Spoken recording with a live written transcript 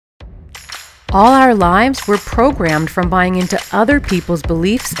All our lives, we're programmed from buying into other people's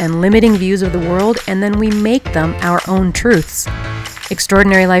beliefs and limiting views of the world, and then we make them our own truths.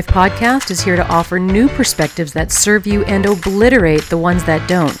 Extraordinary Life Podcast is here to offer new perspectives that serve you and obliterate the ones that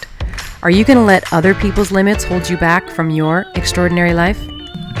don't. Are you going to let other people's limits hold you back from your extraordinary life?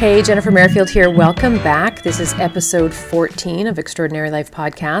 Hey, Jennifer Merrifield here. Welcome back. This is episode 14 of Extraordinary Life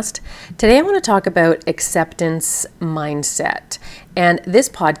Podcast. Today I want to talk about acceptance mindset. And this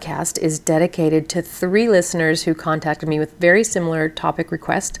podcast is dedicated to 3 listeners who contacted me with very similar topic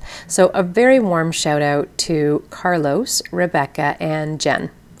requests. So a very warm shout out to Carlos, Rebecca, and Jen.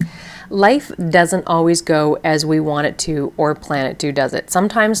 Life doesn't always go as we want it to or plan it to, does it?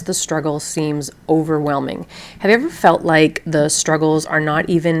 Sometimes the struggle seems overwhelming. Have you ever felt like the struggles are not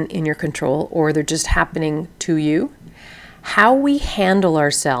even in your control or they're just happening to you? How we handle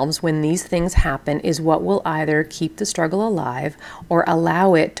ourselves when these things happen is what will either keep the struggle alive or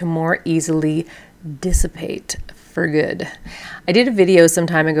allow it to more easily dissipate for good. I did a video some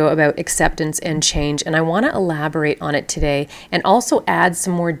time ago about acceptance and change, and I want to elaborate on it today and also add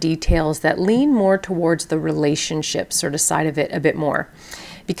some more details that lean more towards the relationship sort of side of it a bit more,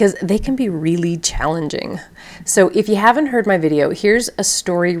 because they can be really challenging. So if you haven't heard my video, here's a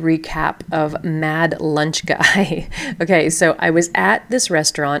story recap of Mad Lunch Guy. Okay, so I was at this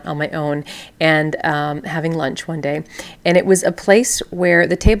restaurant on my own and having lunch one day, and it was a place where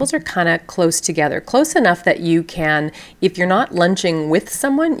the tables are kind of close together, close enough that you can, if you're not lunching with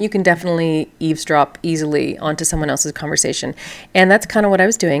someone, you can definitely eavesdrop easily onto someone else's conversation. And that's kind of what I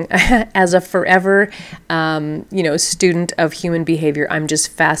was doing. As a forever, student of human behavior, I'm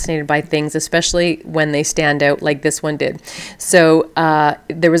just fascinated by things, especially when they stand out like this one did. So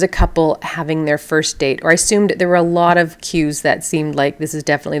there was a couple having their first date, or I assumed there were a lot of cues that seemed like this is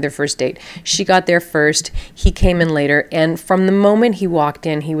definitely their first date. She got there first, he came in later, and from the moment he walked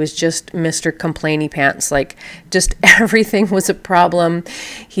in, he was just Mr. Complainy Pants, like just everything was a problem.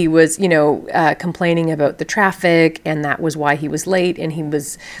 He was, complaining about the traffic, and that was why he was late, and he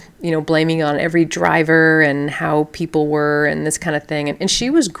was blaming on every driver and how people were and this kind of thing. And she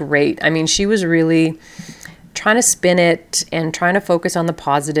was great. I mean, she was really trying to spin it and trying to focus on the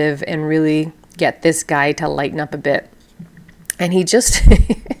positive and really get this guy to lighten up a bit. And he just,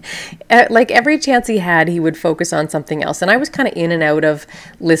 like every chance he had, he would focus on something else. And I was kind of in and out of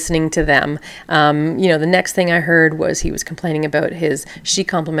listening to them. The next thing I heard was he was complaining about she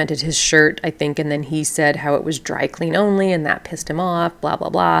complimented his shirt, I think, and then he said how it was dry clean only, and that pissed him off, blah, blah,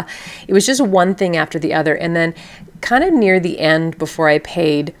 blah. It was just one thing after the other. And then kind of near the end, before I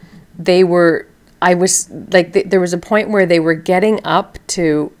paid, there was a point where they were getting up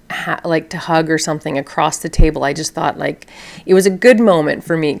to to hug or something across the table. I just thought it was a good moment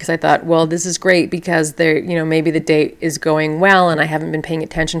for me, because I thought, well, this is great because maybe the date is going well and I haven't been paying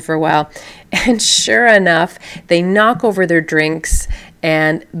attention for a while. And sure enough, they knock over their drinks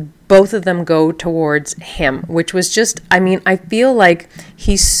and both of them go towards him, which was just, I feel like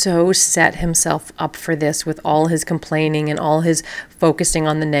he so set himself up for this with all his complaining and all his focusing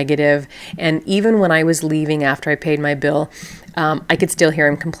on the negative. And even when I was leaving after I paid my bill, I could still hear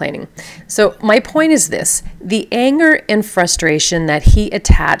him complaining. So my point is this: the anger and frustration that he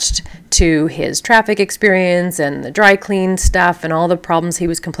attached to his traffic experience and the dry clean stuff and all the problems he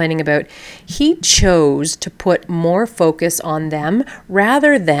was complaining about, he chose to put more focus on them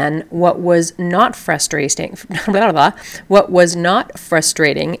rather than what was not frustrating,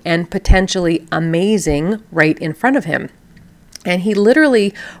 and potentially amazing right in front of him. And he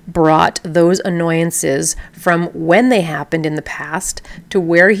literally brought those annoyances from when they happened in the past to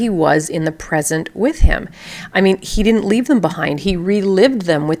where he was in the present with him. He didn't leave them behind. He relived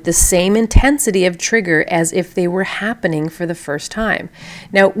them with the same intensity of trigger as if they were happening for the first time.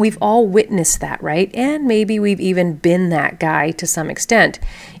 Now, we've all witnessed that, right? And maybe we've even been that guy to some extent.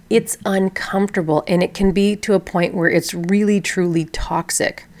 It's uncomfortable, and it can be to a point where it's really, truly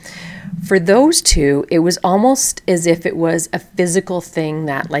toxic. For those two, it was almost as if it was a physical thing,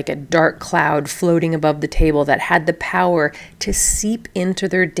 that like a dark cloud floating above the table that had the power to seep into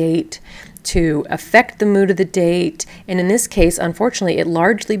their date, to affect the mood of the date. And in this case, unfortunately, it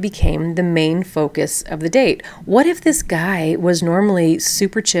largely became the main focus of the date. What if this guy was normally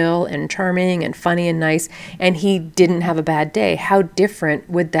super chill and charming and funny and nice, and he didn't have a bad day? How different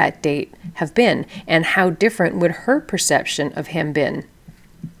would that date have been? And how different would her perception of him been?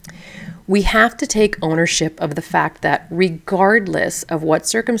 We have to take ownership of the fact that regardless of what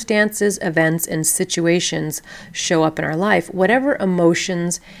circumstances, events, and situations show up in our life, whatever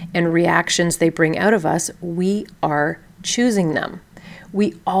emotions and reactions they bring out of us, we are choosing them.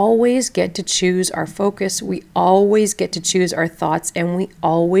 We always get to choose our focus, we always get to choose our thoughts, and we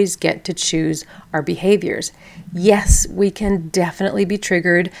always get to choose our behaviors. Yes, we can definitely be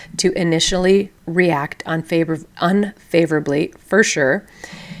triggered to initially react unfavorably, for sure.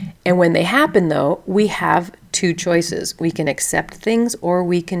 And when they happen, though, we have two choices. We can accept things or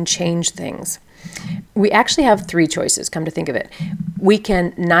we can change things. We actually have three choices, come to think of it. We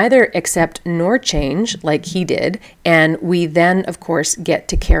can neither accept nor change like he did, and we then, of course, get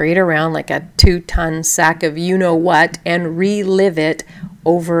to carry it around like a 2-ton sack of you-know-what and relive it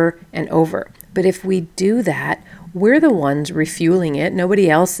over and over. But if we do that, we're the ones refueling it. Nobody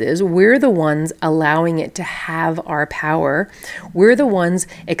else is. We're the ones allowing it to have our power. We're the ones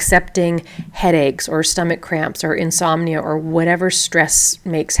accepting headaches or stomach cramps or insomnia or whatever stress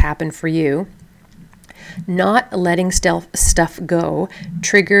makes happen for you. Not letting stuff go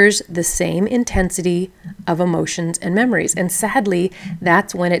triggers the same intensity of emotions and memories. And sadly,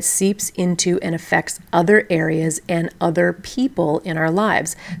 that's when it seeps into and affects other areas and other people in our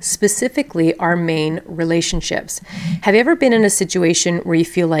lives, specifically our main relationships. Have you ever been in a situation where you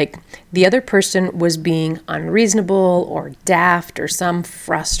feel like the other person was being unreasonable or daft or some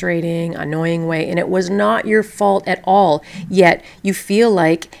frustrating, annoying way, and it was not your fault at all, yet you feel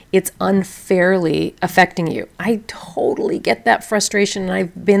like it's unfairly affecting you? I totally get that frustration, and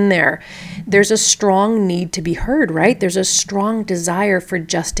I've been there. There's a strong need to be heard, right? There's a strong desire for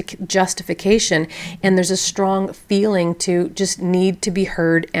justification, and there's a strong feeling to just need to be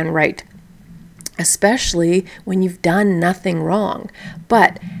heard and right, especially when you've done nothing wrong.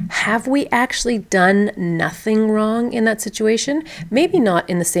 But have we actually done nothing wrong in that situation? Maybe not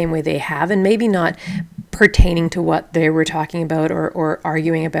in the same way they have, and maybe not pertaining to what they were talking about or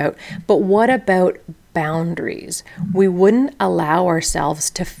arguing about. But what about boundaries? We wouldn't allow ourselves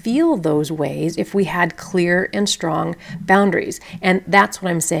to feel those ways if we had clear and strong boundaries. And that's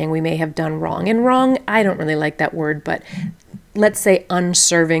what I'm saying we may have done wrong. And wrong, I don't really like that word, but let's say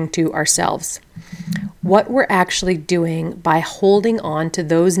unserving to ourselves. What we're actually doing by holding on to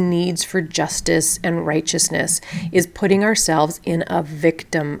those needs for justice and righteousness is putting ourselves in a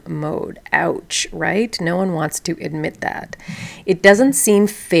victim mode. Ouch, right? No one wants to admit that. It doesn't seem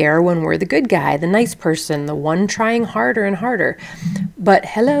fair when we're the good guy, the nice person, the one trying harder and harder. But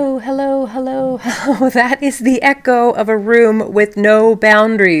hello, that is the echo of a room with no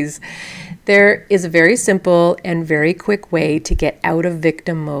boundaries. There is a very simple and very quick way to get out of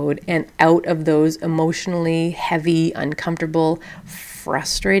victim mode and out of those emotionally heavy, uncomfortable,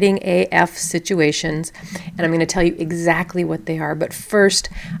 frustrating AF situations. And I'm going to tell you exactly what they are. But first,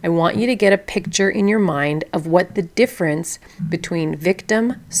 I want you to get a picture in your mind of what the difference between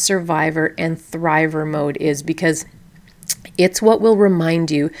victim, survivor, and thriver mode is, because it's what will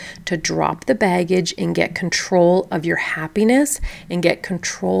remind you to drop the baggage and get control of your happiness and get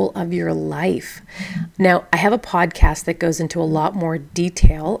control of your life. Now, I have a podcast that goes into a lot more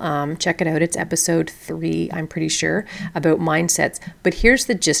detail. Check it out. It's episode 3, I'm pretty sure, about mindsets. But here's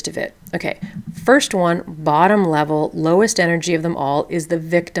the gist of it. Okay, first one, bottom level, lowest energy of them all is the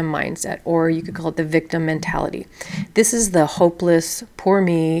victim mindset, or you could call it the victim mentality. This is the hopeless, poor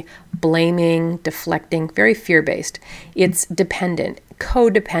me, blaming, deflecting, very fear-based. It's dependent,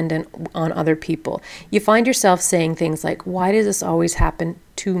 codependent on other people. You find yourself saying things like, why does this always happen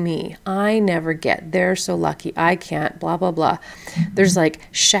to me? I never get. They're so lucky. I can't, blah, blah, blah. There's like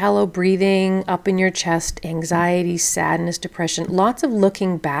shallow breathing up in your chest, anxiety, sadness, depression, lots of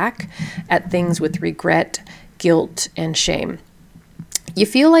looking back at things with regret, guilt, and shame. You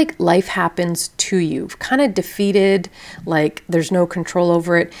feel like life happens to you, kind of defeated, like there's no control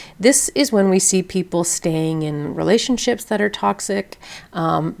over it. This is when we see people staying in relationships that are toxic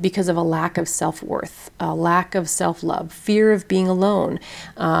because of a lack of self-worth, a lack of self-love, fear of being alone,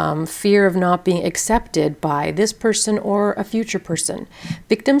 fear of not being accepted by this person or a future person.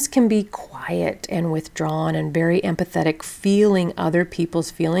 Victims can be quiet and withdrawn and very empathetic, feeling other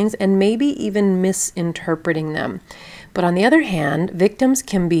people's feelings and maybe even misinterpreting them. But on the other hand, victims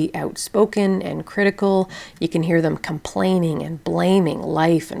can be outspoken and critical. You can hear them complaining and blaming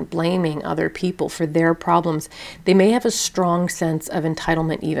life and blaming other people for their problems. They may have a strong sense of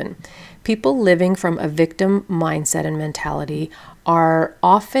entitlement even. People living from a victim mindset and mentality are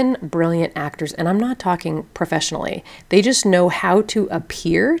often brilliant actors, and I'm not talking professionally. They just know how to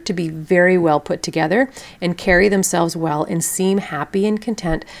appear to be very well put together and carry themselves well and seem happy and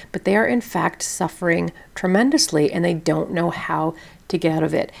content, but they are in fact suffering tremendously and they don't know how to get out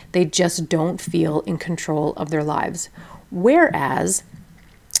of it. They just don't feel in control of their lives. Whereas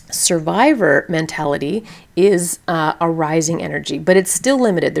Survivor mentality is a rising energy, but it's still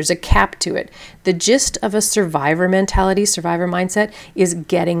limited. There's a cap to it. The gist of a survivor mentality, survivor mindset, is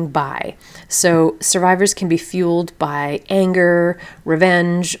getting by. So survivors can be fueled by anger,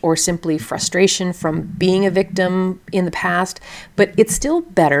 revenge, or simply frustration from being a victim in the past. But it's still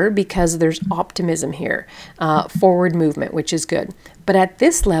better because there's optimism here, forward movement, which is good. But at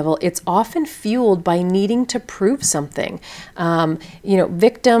this level, it's often fueled by needing to prove something.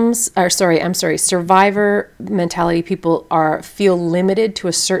 Survivor mentality people feel limited to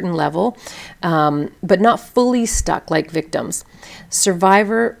a certain level, but not fully stuck like victims.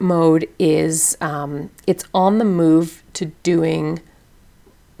 Survivor mode is it's on the move to doing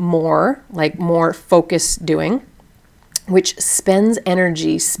more, like more focused doing, which spends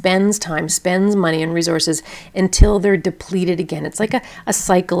energy, spends time, spends money and resources until they're depleted again. It's like a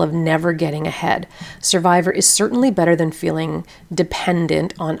cycle of never getting ahead. Survivor is certainly better than feeling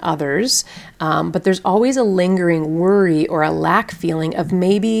dependent on others, but there's always a lingering worry or a lack feeling of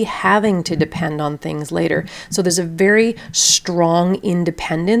maybe having to depend on things later. So there's a very strong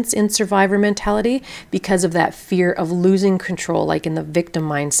independence in survivor mentality because of that fear of losing control, like in the victim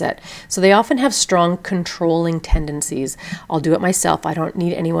mindset. So they often have strong controlling tendencies. I'll do it myself. I don't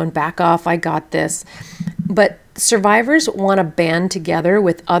need anyone. Back off. I got this. But survivors want to band together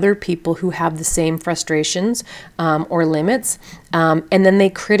with other people who have the same frustrations or limits. And then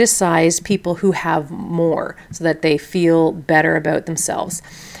they criticize people who have more so that they feel better about themselves.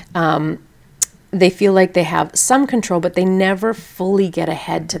 They feel like they have some control, but they never fully get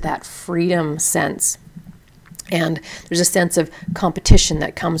ahead to that freedom sense. And there's a sense of competition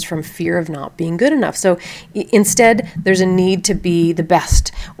that comes from fear of not being good enough. So instead, there's a need to be the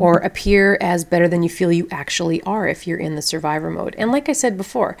best or appear as better than you feel you actually are if you're in the survivor mode. And like I said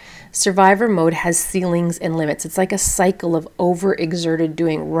before, survivor mode has ceilings and limits. It's like a cycle of overexerted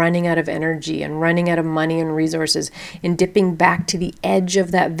doing, running out of energy and running out of money and resources and dipping back to the edge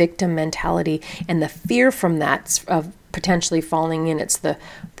of that victim mentality and the fear from that of potentially falling in. It's the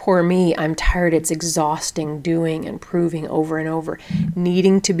poor me, I'm tired, it's exhausting doing and proving over and over,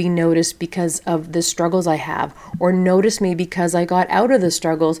 needing to be noticed because of the struggles I have, or notice me because I got out of the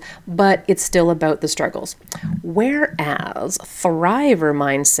struggles, but it's still about the struggles. Whereas thriver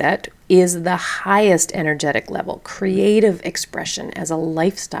mindset is the highest energetic level, creative expression as a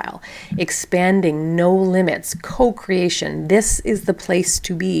lifestyle, expanding, no limits, co-creation. This is the place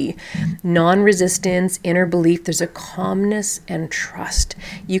to be. Non-resistance, inner belief, there's a calmness and trust.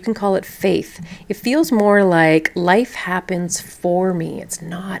 You can call it faith. It feels more like life happens for me. It's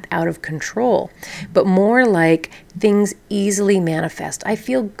not out of control, but more like things easily manifest. I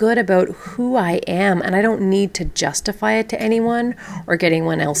feel good about who I am, and I don't need to justify it to anyone or get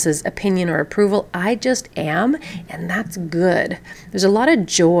anyone else's opinion or approval. I just am, and that's good. There's a lot of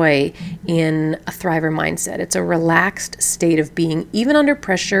joy in a thriver mindset. It's a relaxed state of being, even under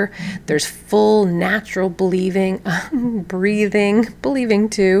pressure. There's full natural believing, believing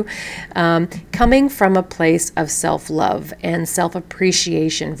too, coming from a place of self-love and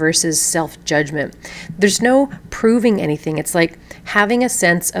self-appreciation versus self-judgment. There's no proving anything. It's like having a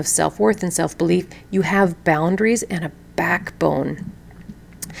sense of self-worth and self-belief. You have boundaries and a backbone.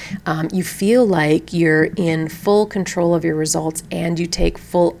 You feel like you're in full control of your results and you take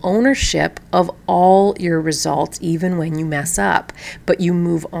full ownership of all your results, even when you mess up, but you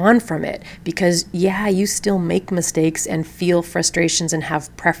move on from it because, you still make mistakes and feel frustrations and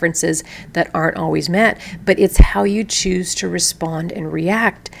have preferences that aren't always met, but it's how you choose to respond and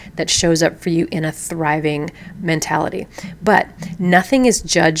react that shows up for you in a thriving mentality. But nothing is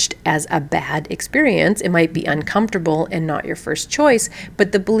judged as a bad experience. It might be uncomfortable and not your first choice,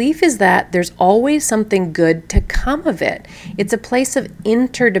 but the belief is that there's always something good to come of it. It's a place of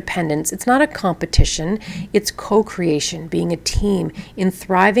interdependence. It's not a competition. It's co-creation, being a team. In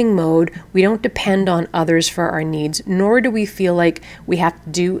thriving mode, we don't depend on others for our needs, nor do we feel like we have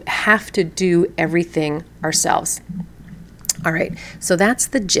to do everything ourselves. All right, so that's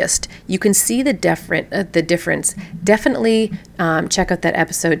the gist. You can see the difference. Definitely check out that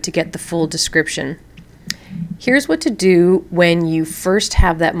episode to get the full description. Here's what to do when you first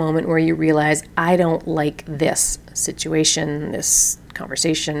have that moment where you realize, I don't like this situation, this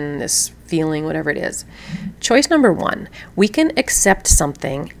conversation, this feeling, whatever it is. Choice number 1, we can accept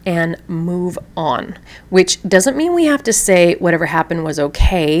something and move on, which doesn't mean we have to say whatever happened was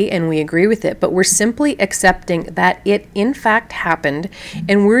okay and we agree with it, but we're simply accepting that it in fact happened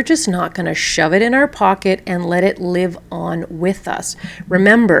and we're just not going to shove it in our pocket and let it live on with us.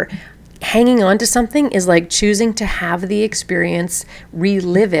 Remember, hanging on to something is like choosing to have the experience,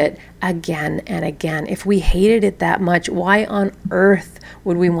 relive it again and again. If we hated it that much, why on earth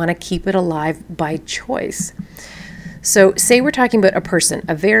would we want to keep it alive by choice? So say we're talking about a person,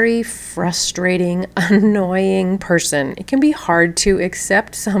 a very frustrating, annoying person. It can be hard to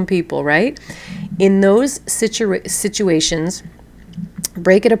accept some people, right? In those situations,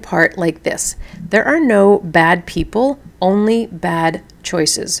 break it apart like this. There are no bad people, only bad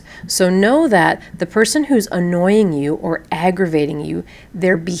choices. So know that the person who's annoying you or aggravating you,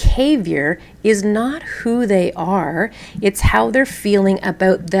 their behavior is not who they are. It's how they're feeling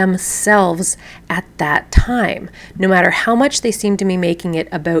about themselves at that time. No matter how much they seem to be making it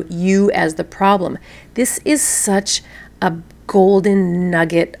about you as the problem. This is such a golden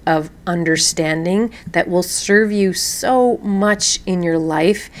nugget of understanding that will serve you so much in your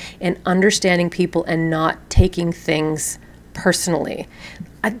life and understanding people and not taking things personally.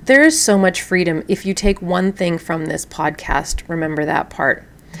 There is so much freedom. If you take one thing from this podcast, remember that part.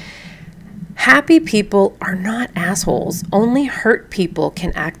 Happy people are not assholes. Only hurt people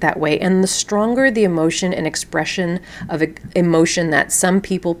can act that way. And the stronger the emotion and expression of emotion that some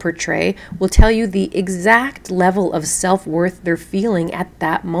people portray will tell you the exact level of self-worth they're feeling at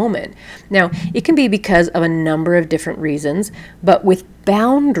that moment. Now, it can be because of a number of different reasons, but with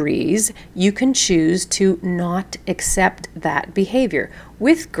boundaries, you can choose to not accept that behavior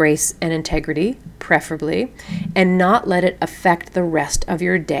with grace and integrity, preferably, and not let it affect the rest of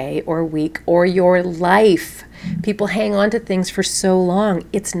your day or week or your life. People hang on to things for so long,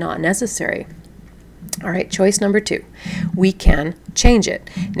 it's not necessary. All right, choice number 2, we can change it.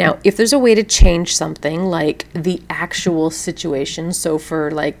 Now, if there's a way to change something like the actual situation, so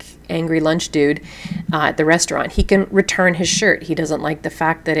for like angry lunch dude at the restaurant, he can return his shirt. He doesn't like the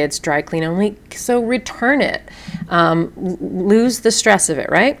fact that it's dry clean only, so return it. Lose the stress of it,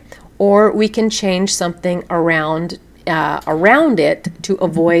 right? Or we can change something around it to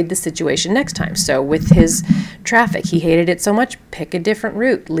avoid the situation next time. So with his traffic, he hated it so much, pick a different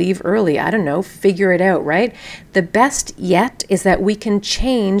route, leave early, I don't know, figure it out, right? The best yet is that we can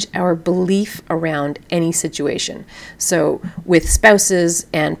change our belief around any situation. So with spouses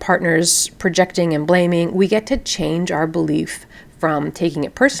and partners projecting and blaming, we get to change our belief from taking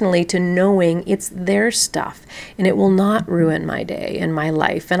it personally to knowing it's their stuff and it will not ruin my day and my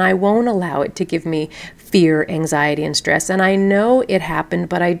life, and I won't allow it to give me fear, anxiety, and stress. And I know it happened,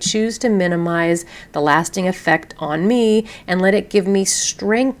 but I choose to minimize the lasting effect on me and let it give me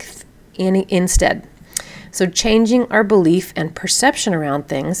strength instead. So changing our belief and perception around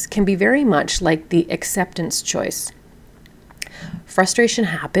things can be very much like the acceptance choice. Frustration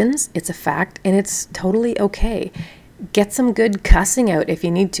happens, it's a fact, and it's totally okay. Get some good cussing out if you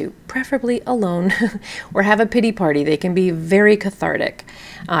need to, preferably alone, or have a pity party. They can be very cathartic.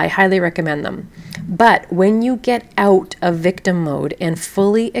 I highly recommend them. But when you get out of victim mode and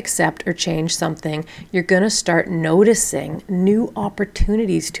fully accept or change something, you're going to start noticing new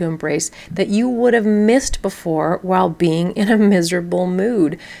opportunities to embrace that you would have missed before while being in a miserable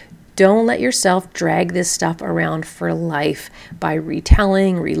mood. Don't let yourself drag this stuff around for life by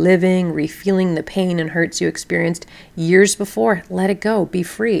retelling, reliving, refeeling the pain and hurts you experienced years before. Let it go. Be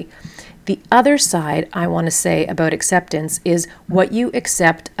free. The other side I want to say about acceptance is what you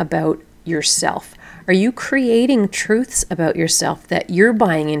accept about yourself. Are you creating truths about yourself that you're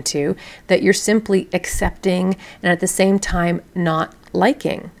buying into, that you're simply accepting and at the same time not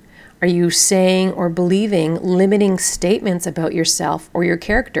liking? Are you saying or believing limiting statements about yourself or your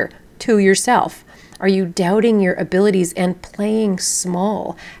character to yourself? Are you doubting your abilities and playing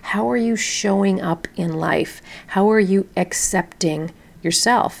small? How are you showing up in life? How are you accepting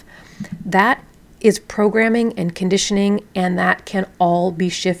yourself? That is programming and conditioning, and that can all be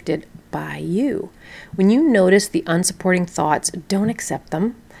shifted by you. When you notice the unsupporting thoughts, don't accept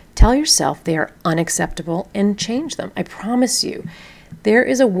them. Tell yourself they are unacceptable and change them. I promise you. There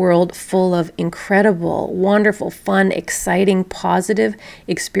is a world full of incredible, wonderful, fun, exciting, positive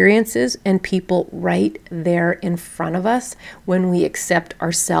experiences and people right there in front of us when we accept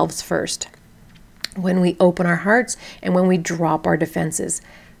ourselves first, when we open our hearts, and when we drop our defenses.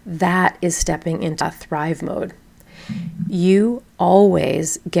 That is stepping into a thrive mode. You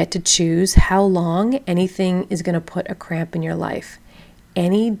always get to choose how long anything is going to put a cramp in your life.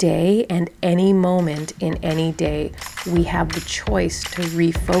 Any day and any moment in any day, we have the choice to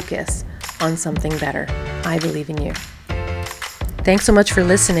refocus on something better. I believe in you. Thanks so much for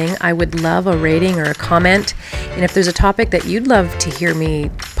listening. I would love a rating or a comment. And if there's a topic that you'd love to hear me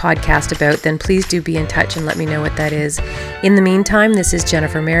podcast about, then please do be in touch and let me know what that is. In the meantime, this is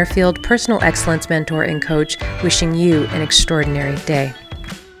Jennifer Merrifield, personal excellence mentor and coach, wishing you an extraordinary day.